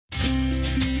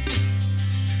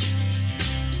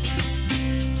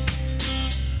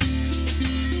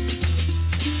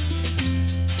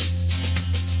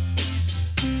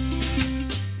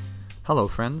Hello,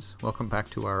 friends. Welcome back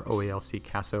to our OALC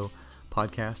CASO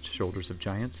podcast, Shoulders of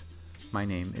Giants. My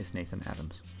name is Nathan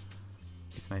Adams.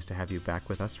 It's nice to have you back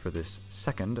with us for this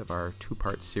second of our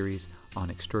two-part series on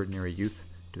extraordinary youth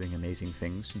doing amazing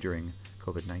things during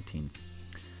COVID-19.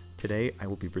 Today, I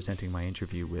will be presenting my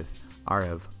interview with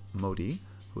Arav Modi,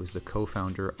 who is the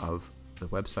co-founder of the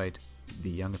website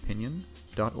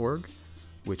theyoungopinion.org,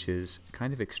 which is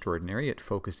kind of extraordinary. It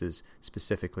focuses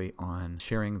specifically on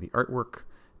sharing the artwork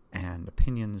and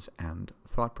opinions and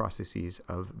thought processes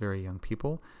of very young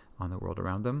people on the world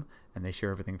around them. And they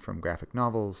share everything from graphic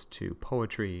novels to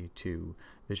poetry to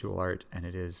visual art, and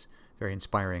it is very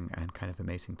inspiring and kind of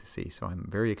amazing to see. So I'm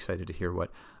very excited to hear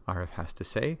what Arav has to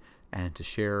say and to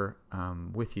share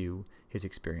with you his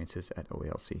experiences at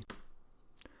OALC.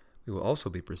 We will also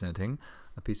be presenting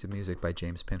a piece of music by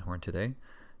James Pinhorn today.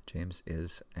 James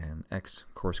is an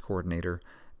ex-course coordinator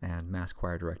and mass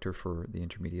choir director for the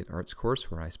Intermediate Arts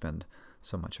course, where I spend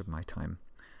so much of my time.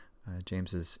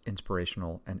 James's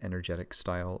inspirational and energetic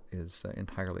style is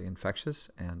entirely infectious,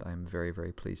 and I'm very,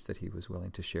 very pleased that he was willing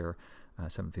to share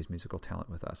some of his musical talent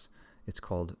with us. It's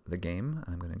called The Game,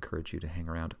 and I'm going to encourage you to hang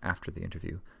around after the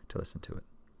interview to listen to it.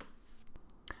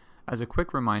 As a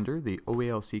quick reminder, the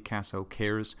OALC CASO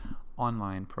Cares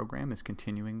online program is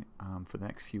continuing for the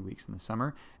next few weeks in the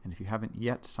summer, and if you haven't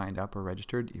yet signed up or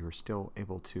registered, you're still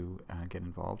able to get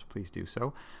involved. Please do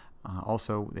so.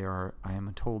 Also, I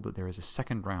am told that there is a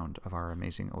second round of our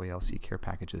amazing OALC care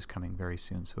packages coming very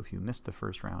soon, so if you missed the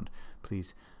first round,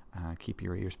 please keep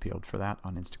your ears peeled for that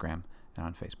on Instagram and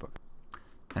on Facebook.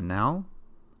 And now,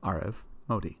 Arav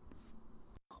Modi.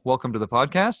 Welcome to the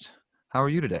podcast. How are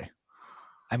you today?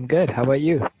 I'm good. How about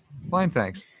you? Fine,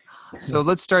 thanks. So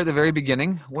let's start at the very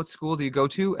beginning. What school do you go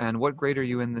to, and what grade are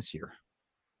you in this year?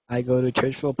 I go to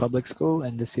Churchville Public School,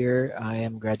 and this year I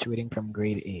am graduating from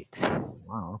grade 8.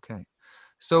 Wow, okay.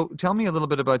 So tell me a little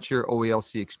bit about your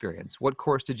OALC experience. What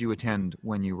course did you attend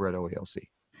when you were at OALC?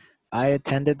 I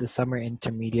attended the Summer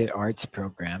Intermediate Arts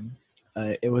program.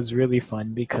 It was really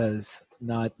fun because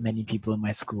not many people in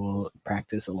my school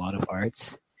practice a lot of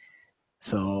arts.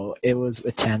 So it was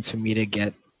a chance for me to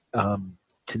get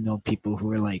to know people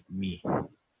who are like me.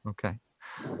 Okay.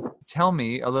 Tell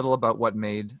me a little about what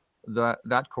made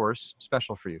that course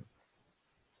special for you.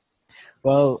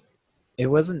 Well, it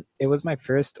was my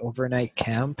first overnight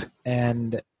camp,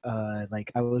 and I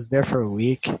was there for a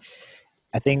week.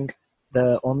 I think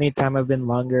the only time I've been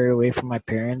longer away from my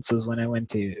parents was when I went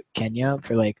to Kenya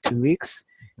for like 2 weeks,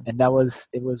 and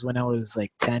it was when I was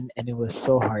like 10, and it was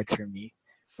so hard for me.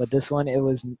 But this one, it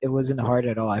wasn't hard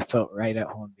at all. I felt right at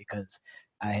home because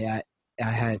I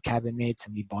had cabin mates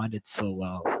and we bonded so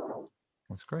well.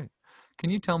 That's great.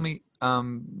 Can you tell me,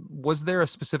 was there a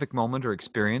specific moment or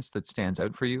experience that stands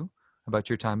out for you about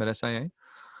your time at SIA?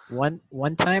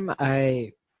 One time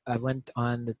I went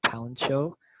on the talent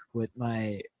show with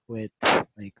like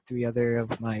 3 other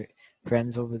of my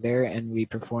friends over there, and we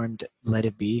performed "Let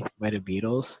It Be" by the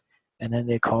Beatles, and then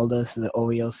they called us the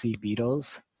OALC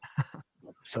Beatles.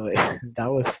 So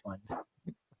that was fun.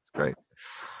 That's great.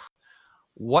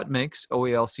 What makes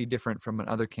OALC different from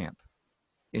another camp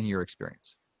in your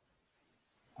experience?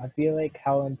 I feel like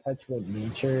how in touch with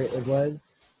nature it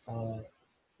was.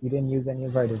 We didn't use any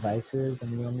of our devices,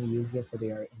 and we only used it for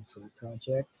the Art and Soul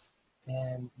project.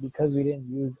 And because we didn't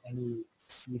use any,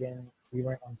 we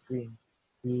weren't on screen.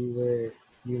 We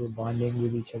were bonding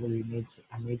with each other.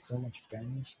 I made so much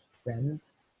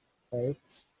friends, right?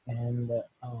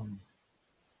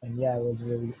 And yeah, it was a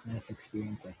really nice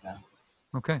experience like that.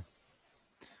 Okay.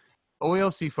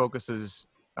 OALC focuses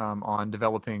on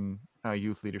developing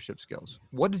youth leadership skills.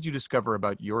 What did you discover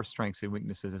about your strengths and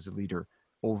weaknesses as a leader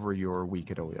over your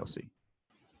week at OALC?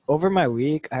 Over my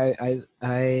week,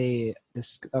 I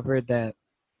discovered that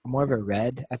I'm more of a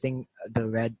red. I think the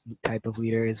red type of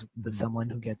leader is someone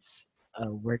who gets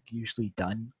work usually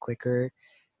done quicker,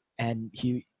 and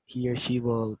he or she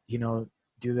will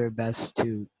do their best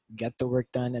to get the work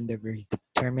done, and they're very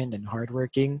determined and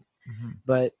hardworking. Mm-hmm.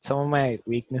 But some of my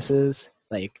weaknesses,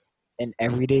 like in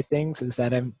everyday things, is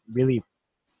that I'm really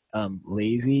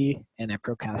lazy and I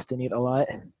procrastinate a lot,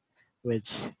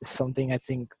 which is something I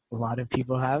think a lot of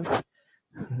people have.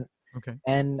 Okay.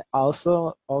 And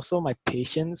also my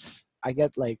patience. I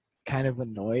get like kind of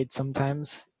annoyed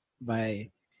sometimes by,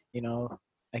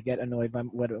 I get annoyed by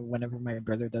whenever my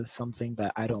brother does something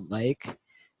that I don't like,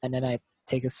 and then I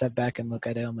take a step back and look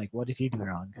at it. I'm like, what did he do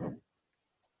wrong?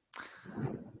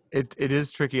 It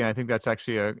is tricky, and I think that's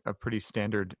actually a pretty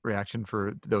standard reaction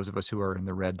for those of us who are in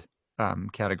the red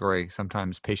category.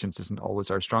 Sometimes patience isn't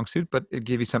always our strong suit, but it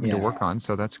gave you something to work on,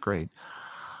 so that's great.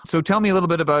 So tell me a little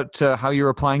bit about how you're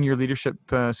applying your leadership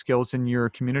skills in your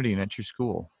community and at your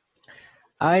school.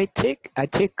 I take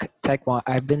taekwondo.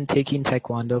 I've been taking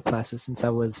taekwondo classes since I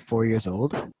was 4 years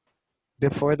old.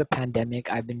 Before the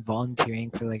pandemic, I've been volunteering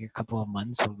for like a couple of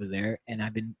months over there, and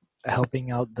I've been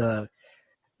helping out the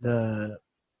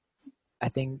I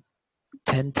think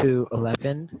 10 to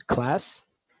 11 class.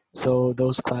 So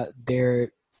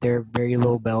they're very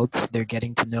low belts. They're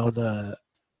getting to know the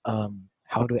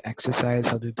how to exercise,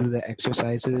 how to do the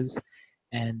exercises,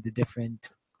 and the different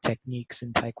techniques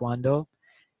in taekwondo.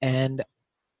 And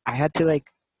I had to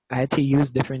like I had to use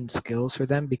different skills for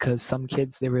them because some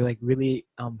kids they were like really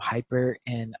hyper,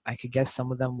 and I could guess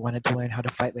some of them wanted to learn how to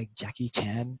fight like Jackie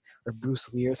Chan or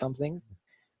Bruce Lee or something.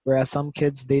 Whereas some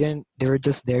kids they didn't, they were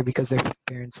just there because their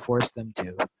parents forced them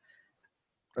to, Gotcha.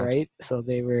 right? So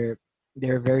they were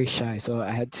very shy. So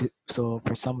I had to, so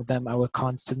for some of them I would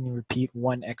constantly repeat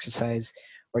one exercise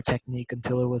or technique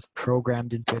until it was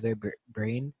programmed into their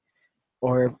brain.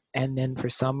 Or and then for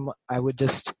some I would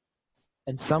just,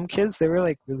 and some kids they were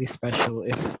like really special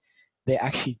if they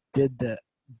actually did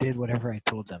whatever I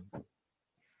told them.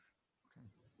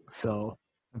 So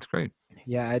That's great.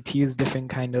 yeah, I had to use different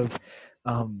kind of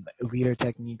leader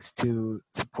techniques to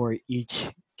support each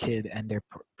kid and their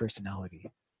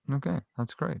personality. Okay,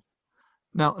 that's great.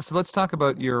 Now, so let's talk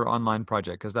about your online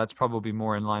project because that's probably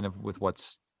more in line with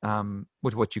what's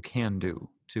with what you can do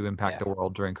to impact Yeah. the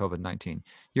world during COVID-19.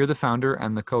 You're the founder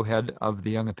and the co-head of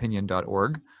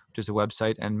theyoungopinion.org, which is a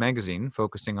website and magazine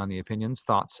focusing on the opinions,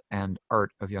 thoughts, and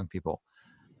art of young people.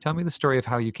 Tell me the story of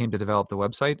how you came to develop the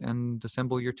website and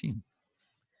assemble your team.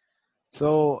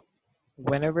 So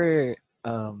whenever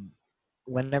um,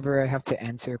 whenever I have to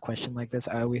answer a question like this,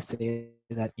 I always say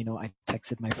that I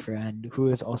texted my friend who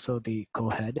is also the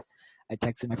co-head. I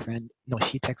texted my friend. No,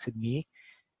 she texted me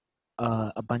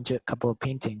couple of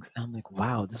paintings, and I'm like,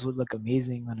 wow, this would look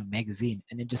amazing on a magazine,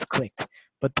 and it just clicked.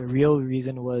 But the real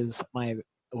reason was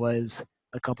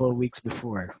a couple of weeks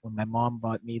before when my mom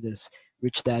bought me this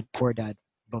Rich Dad Poor Dad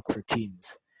book for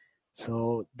teens.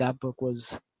 So that book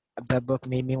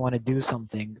made me want to do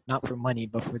something, not for money,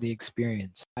 but for the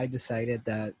experience. I decided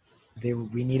that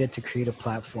we needed to create a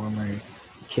platform where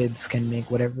kids can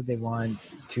make whatever they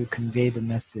want to convey the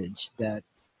message that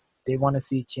they want to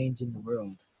see change in the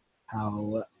world.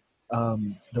 How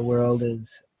the world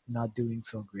is not doing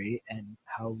so great, and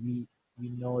how we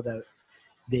know that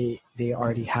they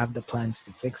already have the plans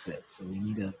to fix it. So we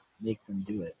need to make them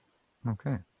do it.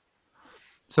 Okay.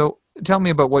 So tell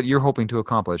me about what you're hoping to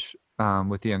accomplish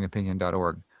with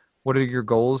theyoungopinion.org. What are your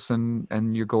goals and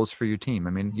your goals for your team? I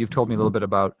mean, you've told me a little bit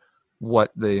about where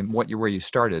you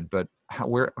started, but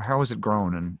how has it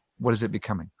grown and what is it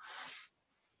becoming?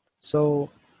 So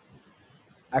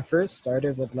I first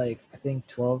started with like I think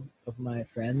 12 of my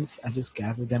friends. I just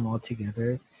gathered them all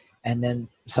together, and then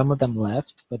some of them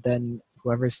left, but then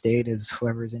whoever stayed is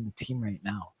whoever's in the team right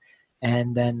now.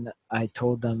 And then I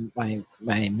told them my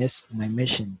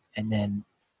mission, and then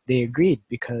they agreed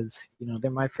because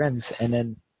they're my friends, and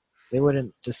then they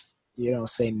wouldn't just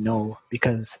say no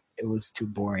because it was too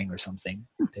boring or something.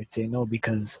 They'd say no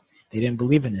because they didn't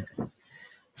believe in it.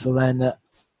 So then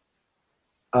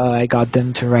I got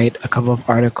them to write a couple of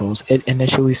articles. It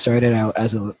initially started out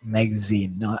as a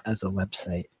magazine, not as a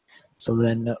website. So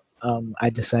then I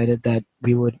decided that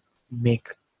we would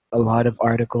make a lot of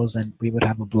articles and we would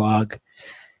have a blog.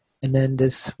 And then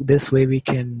this way we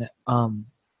can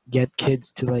get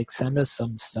kids to like send us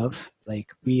some stuff.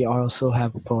 Like we also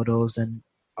have photos and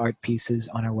art pieces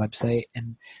on our website,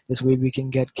 and this way we can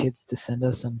get kids to send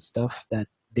us some stuff that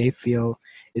they feel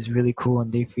is really cool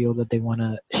and they feel that they want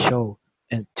to show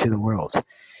to the world.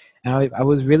 And I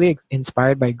was really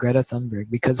inspired by Greta Thunberg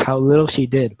because how little she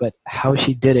did, but how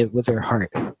she did it with her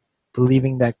heart,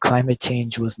 believing that climate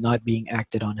change was not being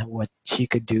acted on and what she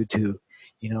could do to,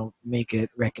 make it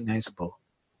recognizable.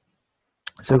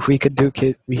 So if we could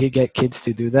get kids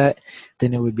to do that,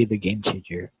 then it would be the game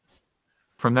changer.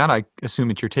 From that, I assume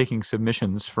that you're taking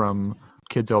submissions from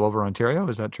kids all over Ontario.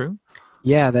 Is that true?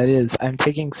 Yeah, that is. I'm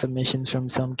taking submissions from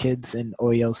some kids in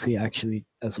OELC actually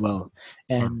as well,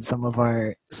 and some of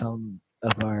our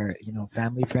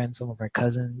family friends, some of our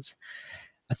cousins.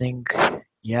 I think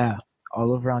yeah,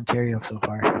 all over Ontario so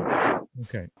far.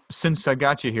 Okay. Since I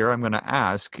got you here, I'm going to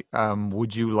ask,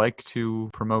 would you like to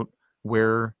promote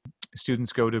where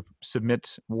students go to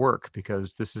submit work?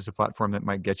 Because this is a platform that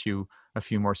might get you a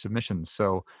few more submissions.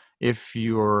 So if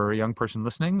you're a young person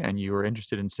listening and you are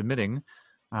interested in submitting,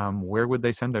 where would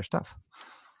they send their stuff?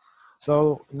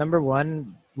 So number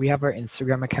one, we have our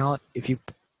Instagram account. If you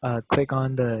click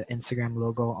on the Instagram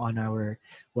logo on our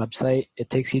website. It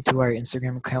takes you to our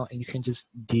Instagram account, and you can just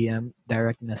DM,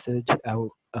 direct message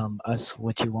out us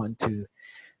what you want to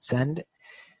send.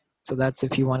 So that's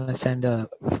if you want to send a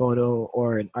photo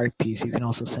or an art piece, you can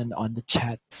also send on the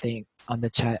chat thing on the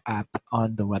chat app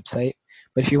on the website.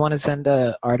 But if you want to send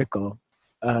an article,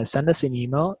 send us an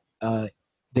email. The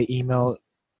email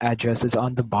address is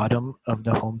on the bottom of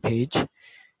the homepage.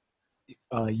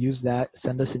 Use that.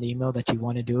 Send us an email that you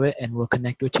want to do it, and we'll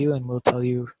connect with you, and we'll tell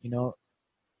you,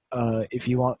 if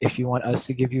you want us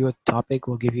to give you a topic,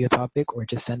 we'll give you a topic, or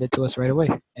just send it to us right away,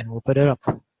 and we'll put it up.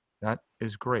 That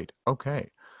is great.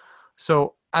 Okay.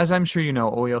 So, as I'm sure you know,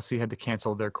 OELC had to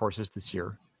cancel their courses this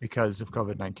year because of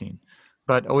COVID-19,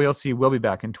 but OELC will be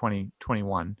back in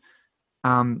 2021.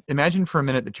 Imagine for a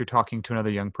minute that you're talking to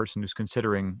another young person who's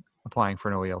considering applying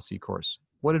for an OELC course.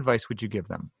 What advice would you give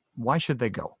them? Why should they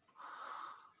go?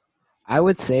 I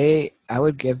would say I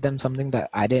would give them something that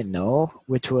I didn't know,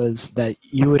 which was that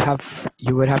you would have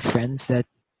friends that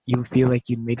you feel like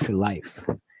you made for life.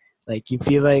 Like you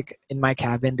feel like in my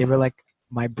cabin, they were like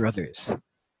my brothers.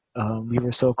 We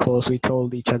were so close. We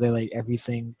told each other like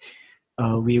everything.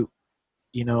 We,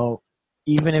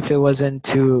 even if it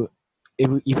wasn't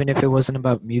even if it wasn't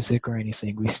about music or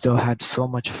anything, we still had so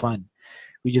much fun.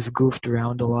 We just goofed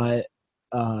around a lot.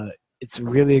 It's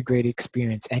really a great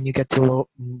experience, and you get to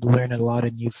learn a lot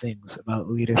of new things about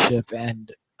leadership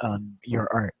and your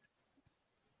art.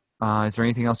 Is there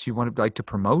anything else you would like to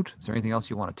promote? Is there anything else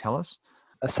you want to tell us?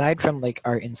 Aside from like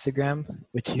our Instagram,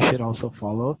 which you should also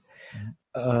follow,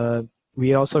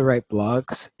 we also write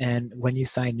blogs, and when you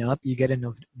sign up, you get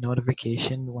a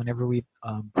notification whenever we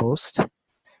post.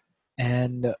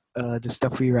 And the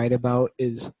stuff we write about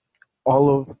is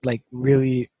all of like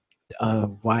really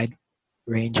wide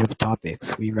range of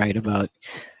topics. We write about,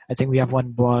 I think we have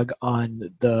one blog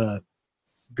on the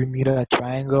Bermuda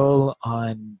Triangle,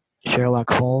 on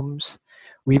Sherlock Holmes.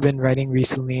 We've been writing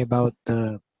recently about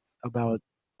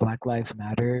Black Lives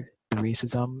Matter, the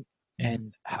racism,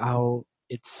 and how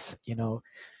it's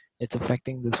it's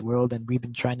affecting this world, and we've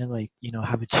been trying to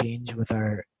have a change with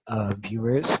our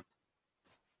viewers.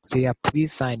 So yeah,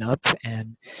 please sign up,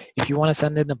 and if you want to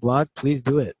send in a blog, please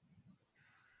do it.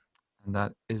 And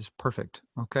that is perfect.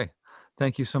 Okay.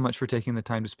 Thank you so much for taking the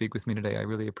time to speak with me today. I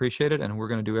really appreciate it, and we're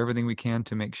going to do everything we can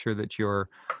to make sure that your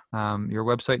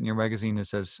website and your magazine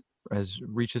is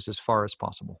reaches as far as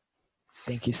possible.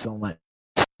 Thank you so much.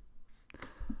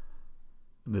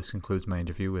 This concludes my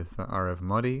interview with Arav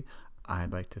Modi.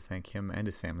 I'd like to thank him and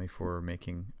his family for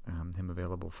making him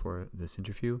available for this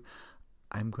interview.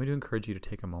 I'm going to encourage you to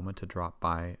take a moment to drop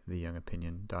by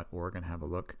theyoungopinion.org and have a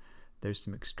look. There's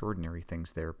some extraordinary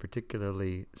things there,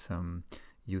 particularly some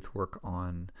youth work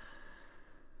on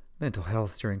mental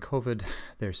health during COVID.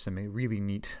 There's some really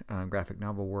neat graphic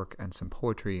novel work and some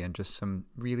poetry and just some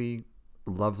really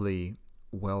lovely,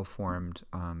 well-formed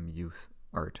youth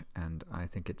art. And I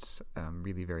think it's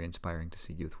really very inspiring to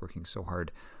see youth working so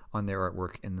hard on their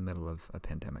artwork in the middle of a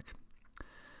pandemic.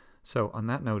 So on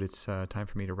that note, it's time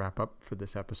for me to wrap up for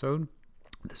this episode.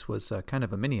 This was kind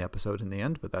of a mini episode in the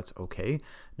end, but that's okay.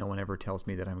 No one ever tells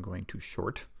me that I'm going too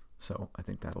short, so I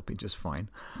think that'll be just fine.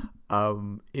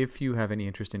 If you have any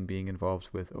interest in being involved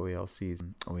with OELC's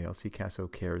OELC CASO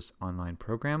Cares online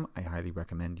program, I highly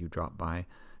recommend you drop by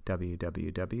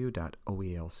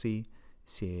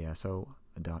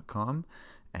www.oelccaso.com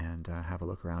and have a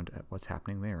look around at what's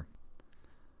happening there.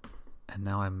 And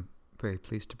now I'm very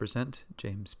pleased to present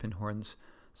James Pinhorn's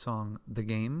song The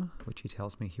Game, which he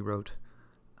tells me he wrote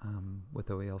with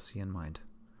OELC in mind.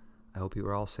 I hope you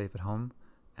are all safe at home,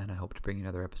 and I hope to bring you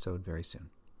another episode very soon.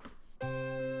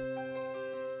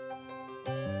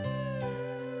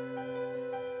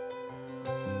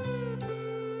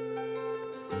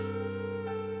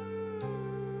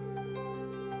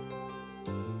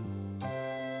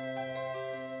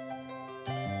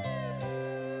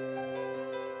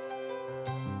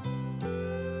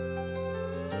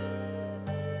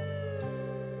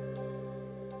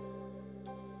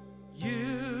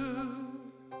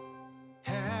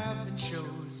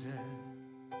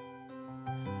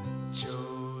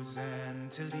 Chosen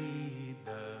to lead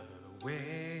the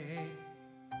way.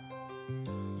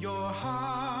 Your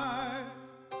heart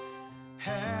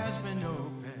has been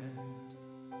opened.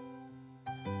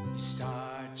 You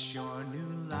start your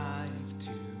new life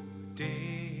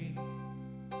today.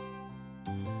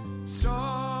 So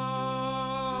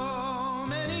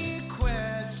many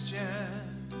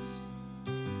questions,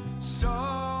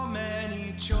 so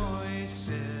many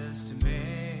choices to make.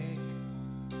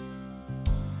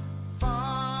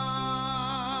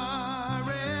 Far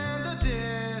in the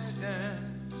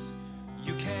distance,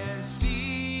 you can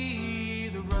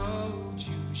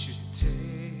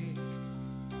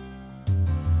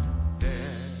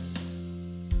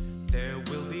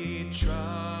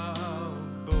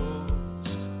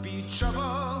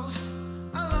troubles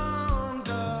along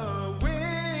the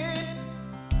way.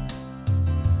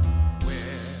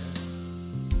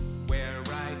 We're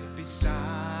right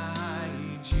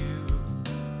beside you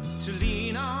to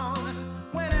lean on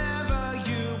whenever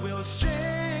you will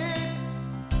stray.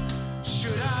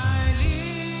 Should I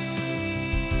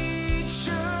lead?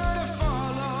 Should I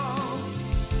follow?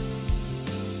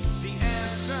 The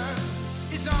answer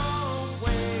is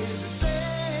always the same.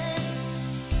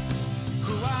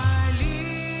 Who I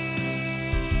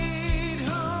lead,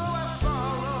 who I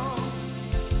follow,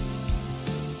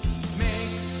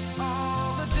 makes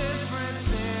all the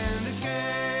difference in the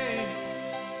game.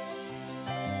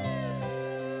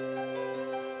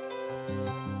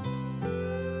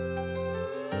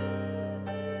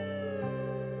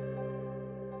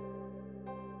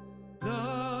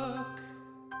 Look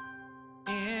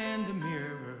in the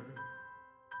mirror.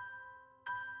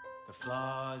 The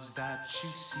flaws that you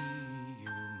see,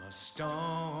 you must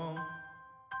own.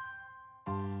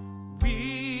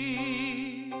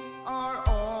 We are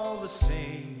all the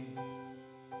same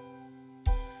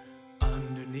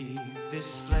underneath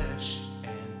this flesh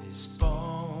and this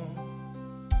bone.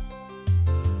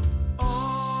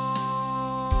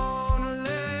 Only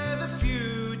the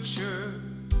future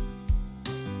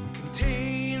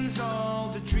contains all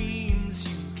the dreams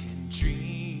you can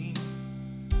dream.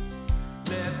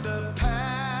 Let the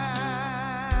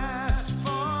past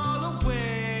fall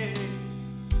away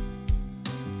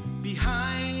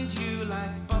behind you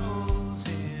like bubbles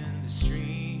in the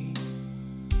stream.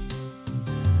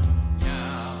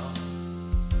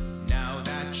 Now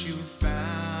that you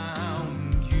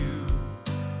found you,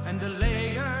 and the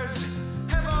layers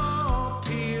have all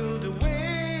peeled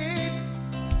away,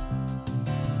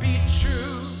 be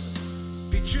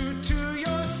true to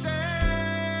yourself.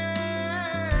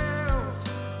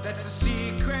 That's the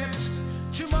secret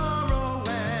tomorrow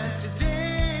and today.